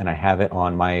episodes and I have it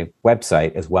on my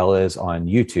website as well as on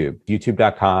YouTube,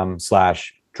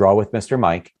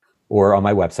 youtube.com/drawwithmrmike, or on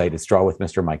my website, it's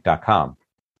drawwithmrmike.com.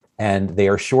 And they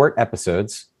are short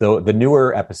episodes, though the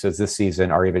newer episodes this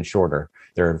season are even shorter.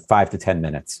 They're 5 to 10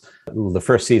 minutes. The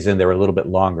first season, they were a little bit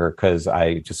longer because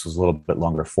I just was a little bit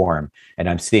longer form. And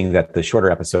I'm seeing that the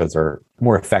shorter episodes are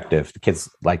more effective. The kids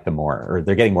like them more, or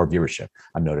they're getting more viewership,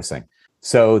 I'm noticing.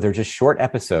 So they're just short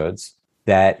episodes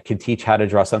that can teach how to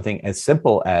draw something as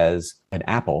simple as an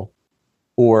apple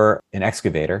or an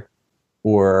excavator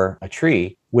or a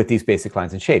tree with these basic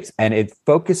lines and shapes. And it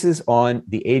focuses on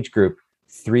the age group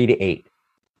 3 to 8.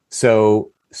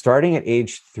 So starting at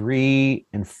age 3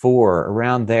 and 4,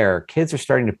 around there, kids are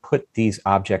starting to put these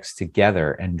objects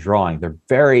together and drawing. They're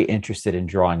very interested in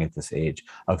drawing at this age,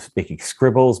 of making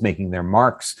scribbles, making their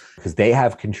marks, because they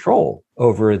have control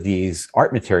over these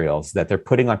art materials that they're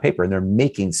putting on paper and they're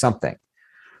making something.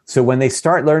 So when they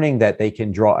start learning that they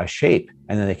can draw a shape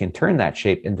and then they can turn that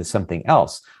shape into something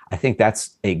else, I think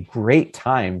that's a great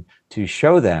time to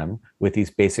show them with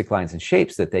these basic lines and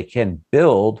shapes that they can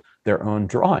build their own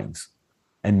drawings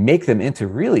and make them into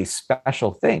really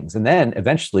special things and then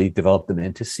eventually develop them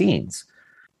into scenes.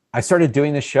 I started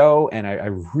doing the show and I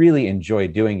really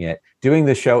enjoyed doing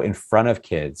the show in front of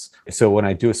kids. So when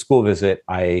I do a school visit,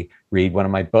 I read one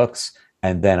of my books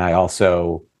and then I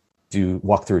also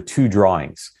walk through 2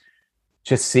 drawings,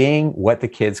 just seeing what the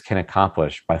kids can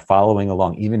accomplish by following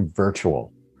along, even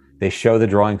virtual. They show the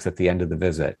drawings at the end of the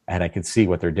visit and I can see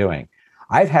what they're doing.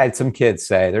 I've had some kids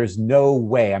say, there's no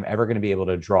way I'm ever going to be able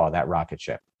to draw that rocket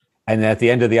ship. And then at the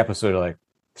end of the episode, they're like,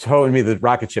 showing me the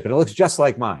rocket ship and it looks just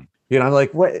like mine. I'm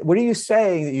like, what are you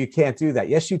saying that you can't do that?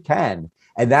 Yes, you can.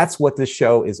 And that's what this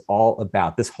show is all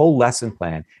about. This whole lesson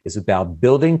plan is about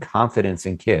building confidence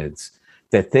in kids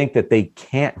that think that they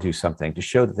can't do something, to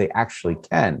show that they actually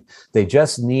can. They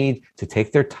just need to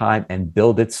take their time and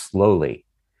build it slowly.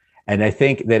 And I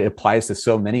think that it applies to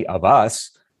so many of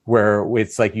us where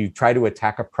it's like you try to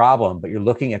attack a problem, but you're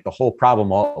looking at the whole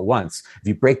problem all at once. If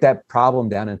you break that problem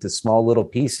down into small little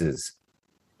pieces,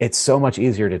 it's so much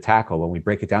easier to tackle when we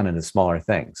break it down into smaller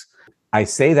things. I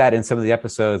say that in some of the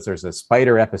episodes. There's a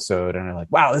spider episode, and I'm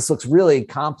like, wow, this looks really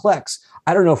complex.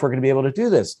 I don't know if we're going to be able to do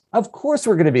this. Of course,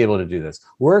 we're going to be able to do this.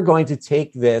 We're going to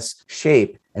take this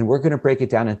shape and we're going to break it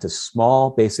down into small,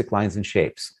 basic lines and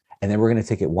shapes. And then we're going to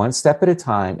take it one step at a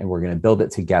time and we're going to build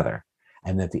it together.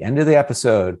 And at the end of the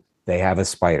episode, they have a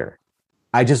spider.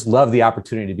 I just love the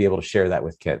opportunity to be able to share that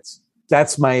with kids.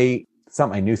 It's not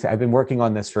my new thing. I've been working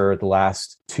on this for the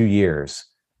last 2 years,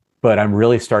 but I'm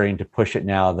really starting to push it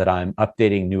now that I'm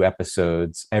updating new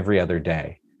episodes every other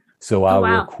day. So I'll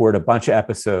record a bunch of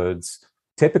episodes.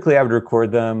 Typically, I would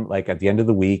record them like at the end of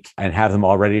the week and have them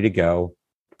all ready to go.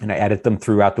 And I edit them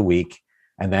throughout the week.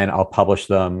 And then I'll publish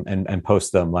them and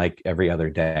post them like every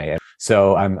other day.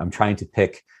 So I'm trying to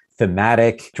pick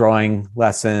thematic drawing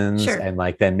lessons and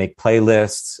like then make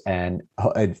playlists and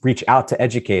reach out to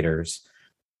educators.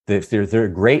 They're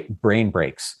great brain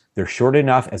breaks. They're short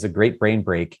enough as a great brain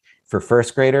break for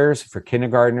first graders, for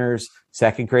kindergartners,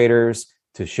 second graders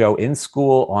to show in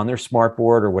school on their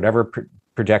smartboard or whatever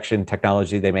projection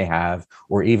technology they may have,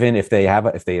 or even if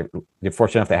they're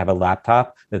fortunate enough they have a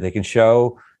laptop that they can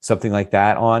show something like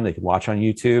that on, they can watch on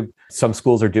YouTube. Some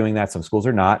schools are doing that, some schools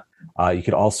are not. You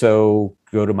could also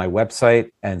go to my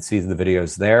website and see the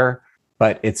videos there.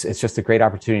 But it's just a great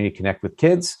opportunity to connect with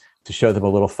kids, to show them a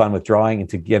little fun with drawing, and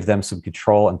to give them some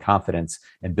control and confidence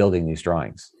in building these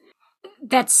drawings.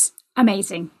 That's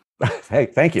amazing. Hey,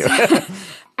 thank you.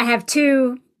 I have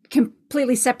two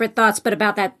completely separate thoughts, but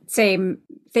about that same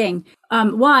thing.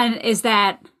 One is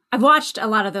that I've watched a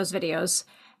lot of those videos.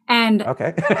 And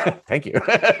okay, thank you.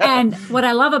 And what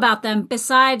I love about them,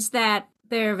 besides that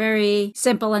they're very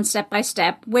simple and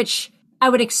step-by-step, which I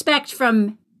would expect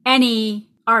from any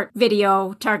art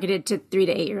video targeted to 3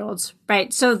 to 8-year-olds,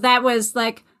 right? So that was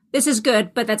like, this is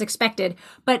good, but that's expected.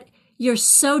 But you're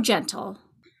so gentle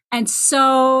and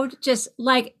so just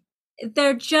like,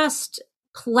 they're just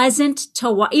pleasant to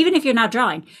watch. Even if you're not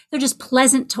drawing, they're just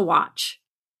pleasant to watch.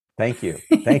 Thank you.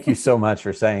 Thank you so much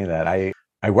for saying that.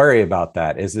 I worry about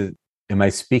that. Am I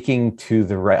speaking to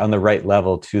on the right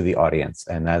level to the audience?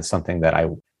 And that's something that I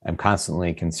am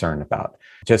constantly concerned about.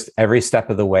 Just every step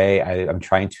of the way, I'm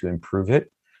trying to improve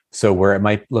it. So where it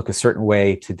might look a certain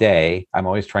way today, I'm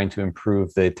always trying to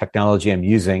improve the technology I'm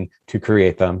using to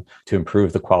create them, to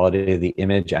improve the quality of the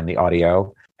image and the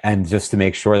audio, and just to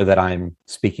make sure that I'm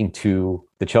speaking to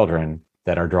the children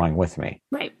that are drawing with me.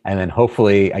 Right. And then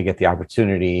hopefully I get the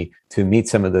opportunity to meet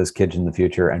some of those kids in the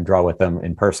future and draw with them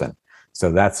in person.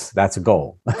 So that's a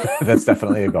goal. That's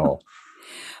definitely a goal.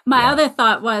 My other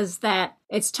thought was that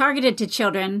it's targeted to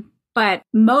children, but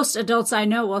most adults I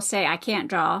know will say, I can't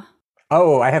draw.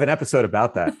 Oh, I have an episode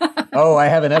about that. I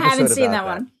haven't seen that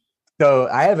one. So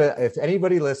if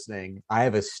anybody listening, I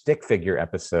have a stick figure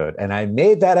episode, and I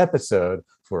made that episode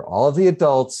for all of the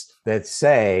adults that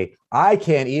say, I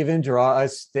can't even draw a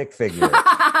stick figure.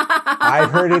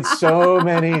 I've heard it so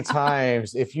many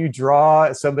times. If you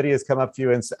draw, somebody has come up to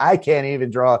you and said, I can't even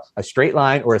draw a straight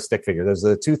line or a stick figure. Those are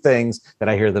the two things that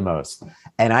I hear the most.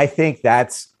 And I think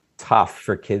that's tough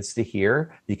for kids to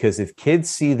hear, because if kids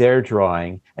see their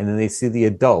drawing and then they see the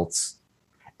adults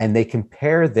and they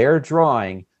compare their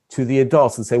drawing to the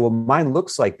adults and say, well, mine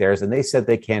looks like theirs, and they said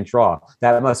they can't draw,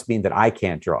 that must mean that I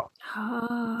can't draw.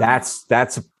 Oh.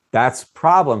 That's a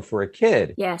problem for a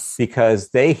kid. Yes. Because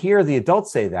they hear the adult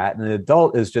say that, and the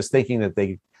adult is just thinking that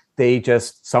they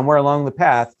just somewhere along the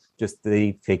path, just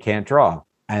they can't draw.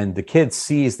 And the kid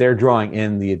sees their drawing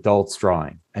in the adult's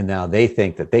drawing, and now they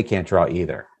think that they can't draw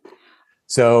either.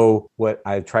 So what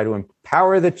I try to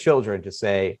empower the children to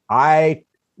say, I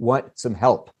want some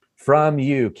help from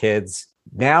you, kids.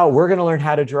 Now we're going to learn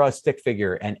how to draw a stick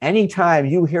figure. And anytime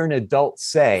you hear an adult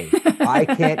say, I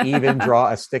can't even draw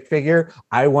a stick figure,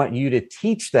 I want you to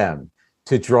teach them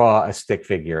to draw a stick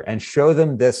figure and show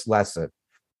them this lesson.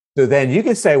 So then you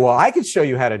can say, well, I could show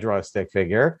you how to draw a stick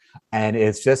figure. And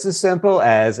it's just as simple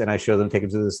as, and I show them, take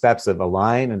them to the steps of a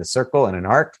line and a circle and an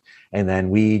arc. And then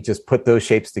we just put those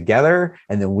shapes together.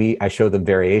 And then I show them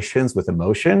variations with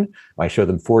emotion. I show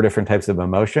them 4 different types of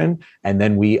emotion. And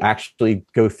then we actually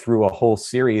go through a whole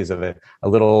series of a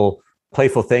little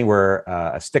playful thing where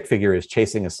a stick figure is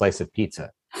chasing a slice of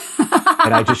pizza.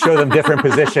 And I just show them different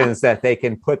positions that they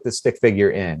can put the stick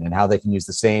figure in, and how they can use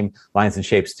the same lines and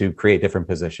shapes to create different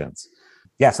positions.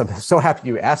 Yes, I'm so happy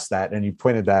you asked that, and you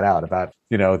pointed that out about,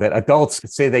 that adults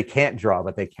say they can't draw,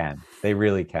 but they can. They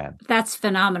really can. That's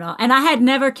phenomenal. And I had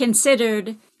never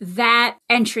considered that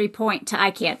entry point to I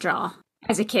can't draw.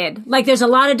 as a kid. Like there's a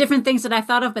lot of different things that I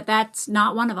thought of, but that's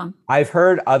not one of them. I've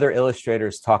heard other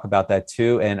illustrators talk about that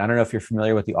too. And I don't know if you're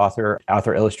familiar with the author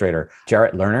illustrator,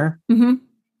 Jarrett Lerner. Mm-hmm.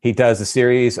 He does a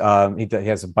series. He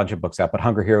has a bunch of books out, but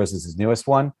Hunger Heroes is his newest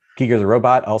one. Giger the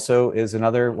Robot also is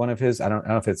another one of his. I don't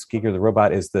know if it's Giger the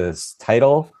Robot is the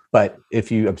title, but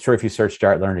I'm sure if you search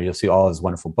Jarrett Lerner, you'll see all his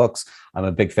wonderful books. I'm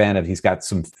a big fan of. He's got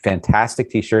some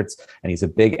fantastic T-shirts, and he's a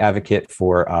big advocate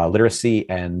for literacy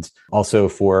and also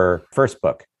for First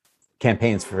Book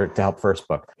campaigns to help First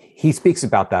Book. He speaks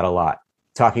about that a lot,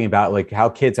 talking about like how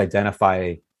kids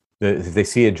identify if they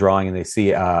see a drawing and they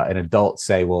see an adult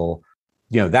say, well,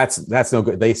 that's no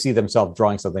good. They see themselves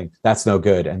drawing something that's no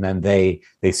good. And then they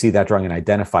see that drawing and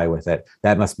identify with it.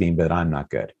 That must mean that I'm not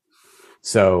good.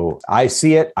 So I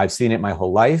see it. I've seen it my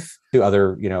whole life.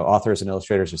 Other, authors and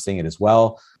illustrators are seeing it as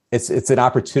well. It's an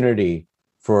opportunity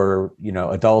for,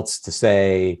 adults to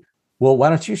say, well, why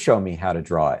don't you show me how to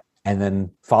draw it? And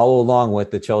then follow along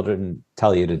what the children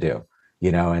tell you to do,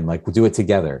 and like we'll do it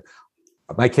together.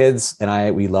 My kids and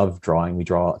I, we love drawing. We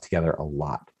draw together a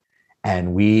lot.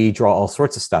 And we draw all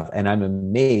sorts of stuff. And I'm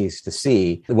amazed to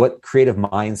see what creative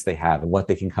minds they have and what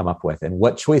they can come up with and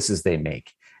what choices they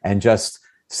make. And just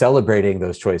celebrating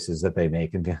those choices that they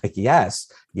make and be like,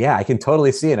 yes, yeah, I can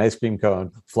totally see an ice cream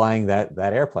cone flying that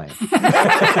airplane.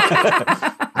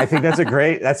 I think that's a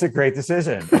great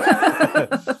decision.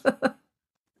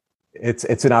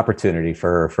 It's an opportunity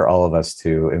for all of us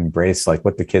to embrace like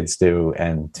what the kids do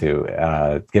and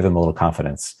to give them a little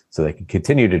confidence so they can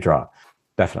continue to draw.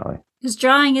 Definitely. Because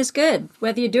drawing is good,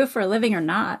 whether you do it for a living or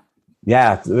not.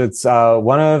 Yeah, it's I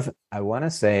want to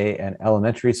say an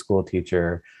elementary school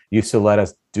teacher used to let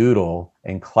us doodle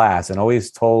in class and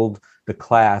always told the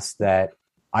class that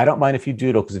I don't mind if you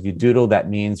doodle, because if you doodle, that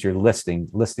means you're listening.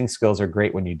 Listening skills are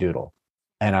great when you doodle.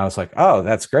 And I was like, oh,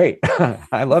 that's great.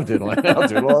 I love doodling. I'll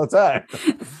doodle all the time.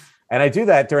 And I do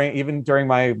that during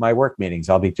my work meetings.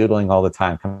 I'll be doodling all the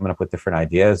time, coming up with different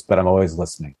ideas, but I'm always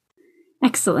listening.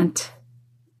 Excellent.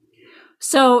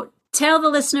 So tell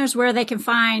the listeners where they can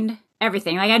find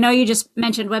everything. Like I know you just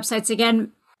mentioned websites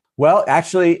again. Well,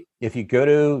 actually, if you go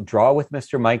to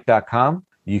drawwithmrmike.com,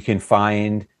 you can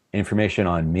find information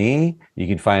on me. You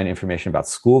can find information about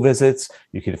school visits.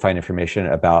 You can find information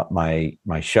about my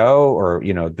show or,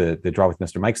 the Draw with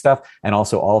Mr. Mike stuff. And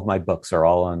also all of my books are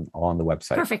all on the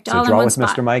website. Perfect. So all in one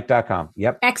spot. drawwithmrmike.com.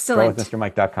 Yep. Excellent.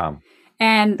 Drawwithmrmike.com.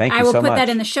 And Thank I you will so put much. that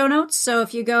in the show notes. So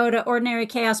if you go to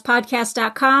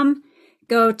ordinarychaospodcast.com,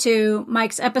 go to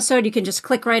Mike's episode, you can just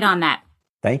click right on that.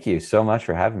 Thank you so much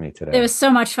for having me today. It was so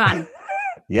much fun.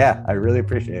 Yeah, I really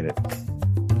appreciate it.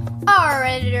 Our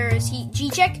editor is Heat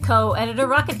G-Check. Co-editor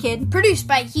Rocket Kid. Produced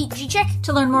by Heat G-Check.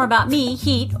 To learn more about me,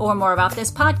 Heat, or more about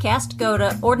this podcast, go to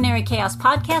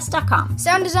ordinarychaospodcast.com.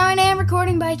 Sound design and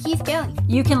recording by Keith Kelly.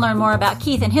 You can learn more about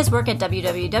Keith and his work at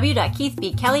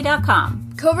www.keithbkelly.com.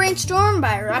 Co-brainstormed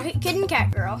by Rocket Kid and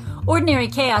Catgirl. Ordinary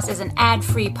Chaos is an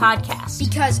ad-free podcast.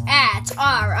 Because ads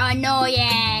are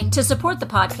annoying. To support the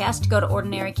podcast, go to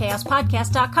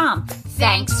ordinarychaospodcast.com.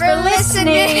 Thanks for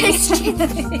listening.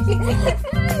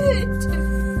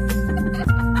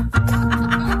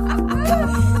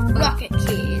 Rocket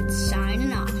Kid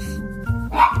signing off.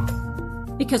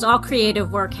 Because all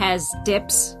creative work has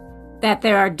dips, that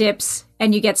there are dips,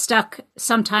 and you get stuck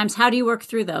sometimes. How do you work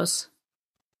through those?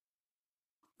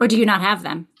 Or do you not have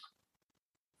them?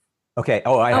 Okay.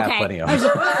 Oh, I have plenty of them.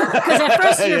 Because at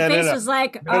first your face was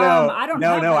like, I don't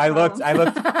know. No, I looked.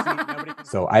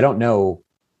 So I don't know.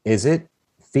 Is it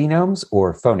phenomes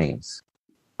or phonemes?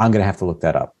 I'm going to have to look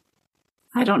that up.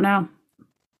 I don't know.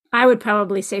 I would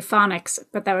probably say phonics,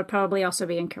 but that would probably also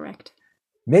be incorrect.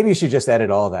 Maybe you should just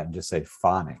edit all of that and just say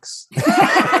phonics.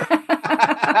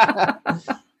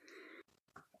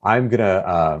 I'm going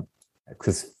to,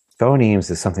 because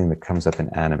phonemes is something that comes up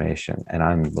in animation, and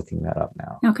I'm looking that up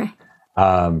now. Okay.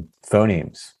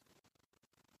 Phonemes.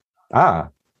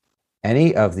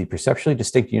 Any of the perceptually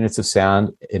distinct units of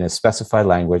sound in a specified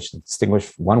language that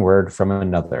distinguish one word from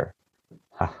another.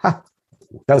 Ha-ha.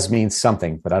 Does mean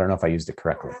something, but I don't know if I used it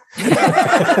correctly.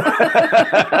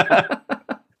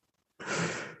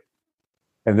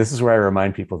 And this is where I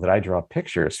remind people that I draw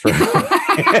pictures for